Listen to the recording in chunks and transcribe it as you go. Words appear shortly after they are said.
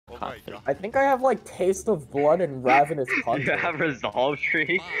들어. I think I have like Taste of Blood and Ravenous You Hunter. have Resolve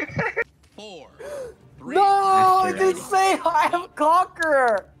Tree? 5, 4, 3. No, I Master didn't ready. say I have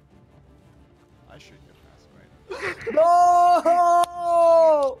Conqueror. I should get fast right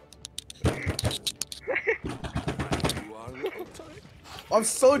No! You are little tight. I'm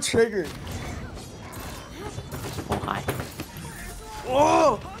so triggered. Oh hi.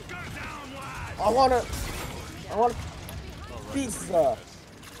 Oh! I want pizza.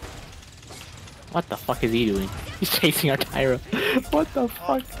 What the fuck is he doing? He's chasing our Tyra. What the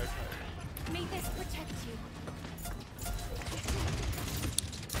fuck? May this protect you.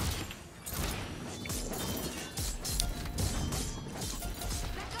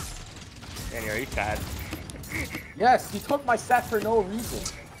 Danny, are you sad? Yes, you took my set for no reason.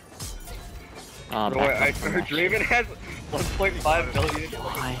 Oh, Bro, I back up from heard that Draven shit. has 1.5 million.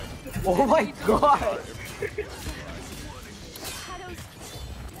 Why? Oh my god. Shadows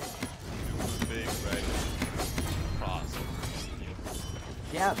Big red cross.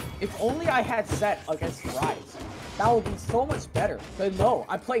 Yeah, if only I had set against Rise. That would be so much better. But no,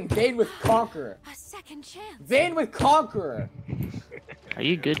 I'm playing Vayne with Conqueror. a second chance. Vayne with Conqueror. Are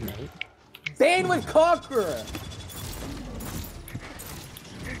you good, mate? Vayne with Conqueror.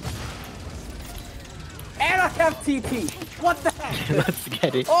 And I have TP. What the heck? Let's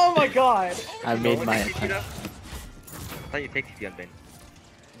get it. Oh my god. I made No, my take TP attempt. now? I thought you take TP on Ben.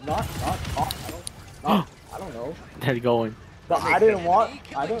 Not, I don't know. They're going. But I didn't want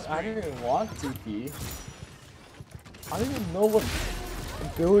TP. I don't even know what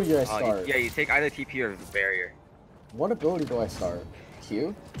ability I start. Yeah, you take either TP or Barrier. What ability do I start?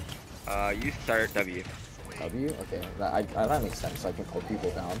 Q? You start W. W? Okay, that makes sense. I can pull people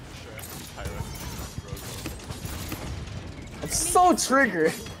down. I'm so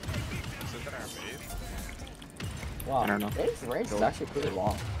triggered. Is it that our base? Wow. I don't know. Vayne's range is actually pretty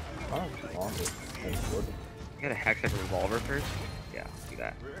long. Longer than shorter. You gotta hex like a revolver first? Yeah, do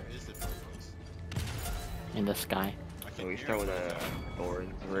that. Where is the Drogos? In the sky. So we start with a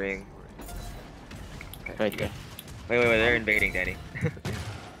Thorn's Ring. Okay, Right you there. got- Wait, they're invading, Danny.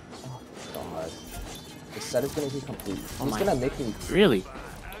 Oh god. The set is gonna be complete. Oh He's my- gonna make me. Really?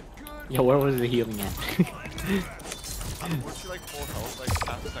 Yo, where was the healing at? Weren't you like full health like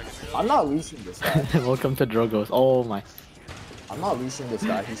half a second ago? I'm not leashing this guy. Welcome to Drogos. Oh my. I'm not leashing this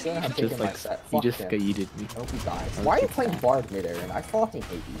guy. He shouldn't have Just taken my like, set. he Fuck just him. yeeted me. I hope he dies. Why are you playing Bard mid, Aaron? I fucking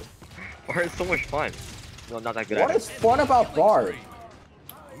hate you. Or it's so much fun. No, not that good What at is fun about Bard?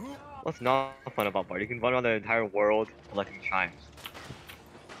 What's not fun about Bard? You can run around the entire world collecting chimes.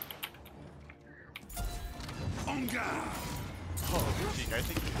 Oh, Geek, I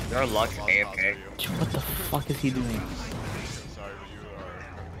think There are Lux lost AFK. cause for you. What the fuck is he doing? Sorry, but you are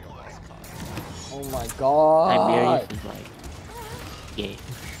currently a lost cause. Oh my god. Tiberius is like, gay.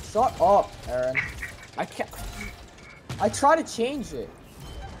 Shut up, Aaron. I can't. I try to change it.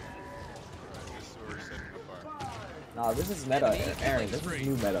 This is where we're setting the bar. Nah, this is meta, Aaron. This is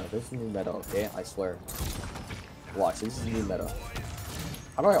new meta. This is new meta, okay? I swear. Watch, this is new meta.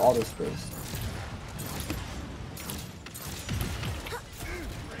 How do I auto space?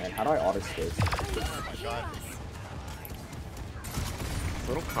 Man, how do I auto space? Oh my god.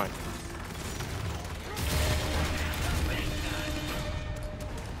 Little cunt.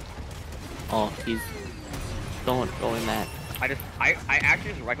 Oh, he's going that. I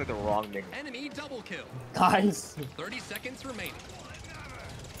actually just right-clicked the wrong menu. Enemy double kill. Nice. 30 seconds remaining.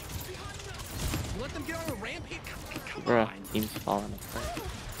 Let them get on a rampage. Come Bruh, on. team's falling apart.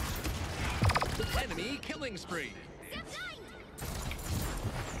 Enemy killing spree.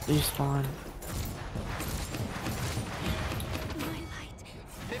 Respawn. My light.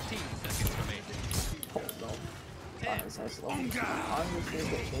 15 seconds remaining. Oh no. 10, Nice, I slow. I'm just gonna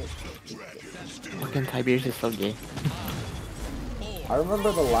get hit. Fucking Tiberius is so gay. 4, I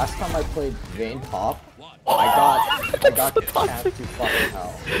remember the last time I played Vayne Top, I got camped to fucking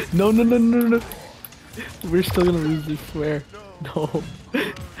hell. No. We're still gonna lose, I swear. No.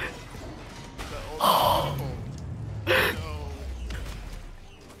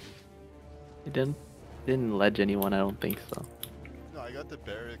 It didn't ledge anyone, I don't think so. No, I got the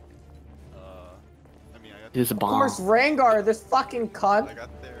Barrack. I mean, I got. It's a Of bomb. course, Rengar, this fucking I cunt.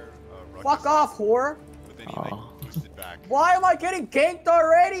 got their. Ruckus Fuck off, whore. But then he Oh. like boosted back. Why am I getting ganked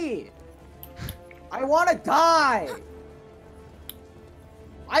already? I wanna die.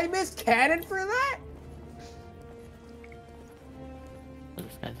 I missed cannon for that?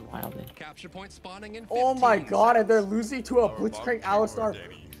 This guy's wild. capture point spawning in 15 Oh my god, and they're seconds. losing to a Our Blitzcrank bottom two are Alistar.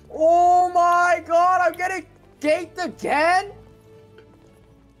 Danny. Oh my god, I'm getting ganked again?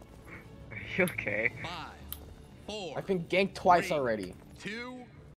 Are you okay? 5, 4, I've been ganked twice 3, already. 2,